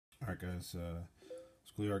guys,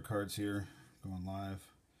 schoolyard cards here, going live,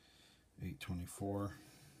 8/24.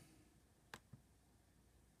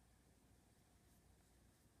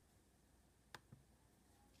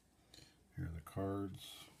 Here are the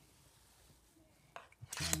cards.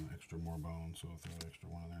 Extra more bone, so I'll throw an extra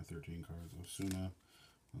one in there. 13 cards. Osuna,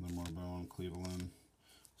 another more bone. Cleveland,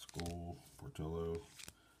 Skull, Portillo,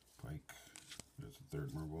 Pike. There's a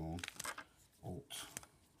third more bone. Alt,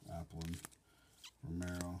 Applin,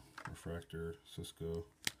 Romero, Refractor, Cisco,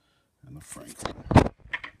 and the Franklin.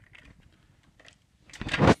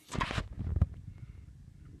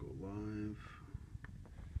 Go live.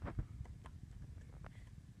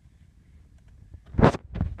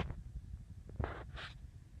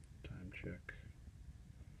 Time check.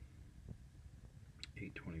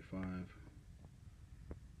 8:25.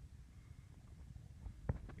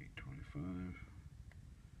 8:25.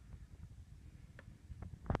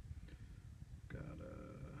 Got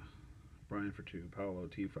Brian for 2, Paolo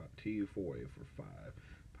T4 for 5,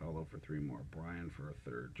 Paolo for 3 more, Brian for a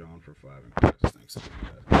third, John for 5, and Chris. Thanks for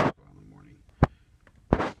that. In the morning.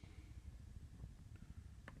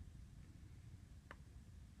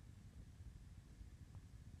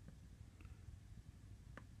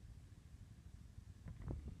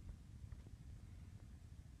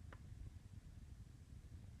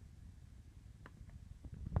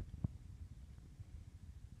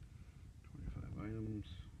 Items.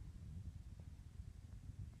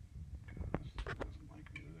 This doesn't like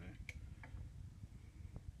me today.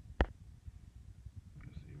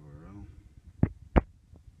 There's the URL.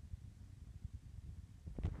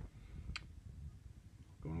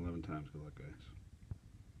 Going 11 times. Good luck, guys.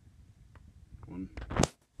 1.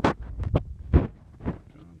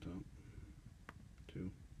 John on top.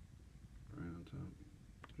 2. Brian on top.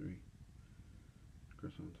 3.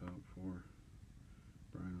 Chris on top. 4.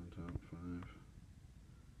 Brian on top. 5.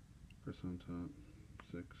 Chris on top,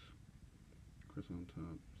 6, Chris on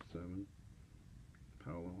top, 7,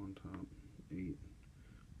 Paolo on top, 8,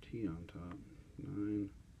 T on top, 9,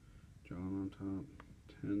 John on top,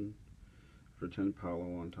 10, for 10,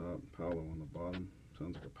 Paolo on top, Paolo on the bottom.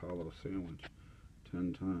 Sounds like a Paolo sandwich,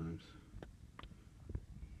 10 times.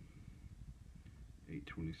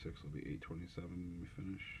 8:26 will be 8:27 when we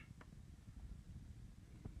finish.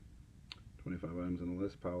 25 items in the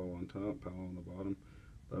list, Paolo on top, Paolo on the bottom.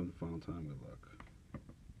 11th final time, good luck.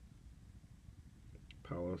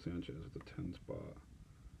 Paolo Sanchez at the 10 spot.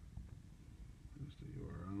 There's the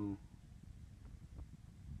URL.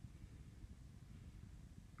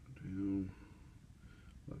 Go down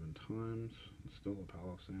 11 times. It's still a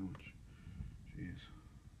Paolo sandwich. Jeez.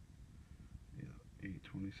 Yeah,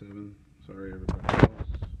 8:27. Sorry, everybody else.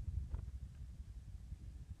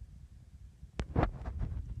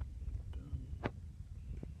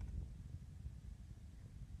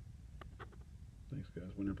 Thanks,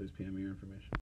 guys. Winner, please PM me your information.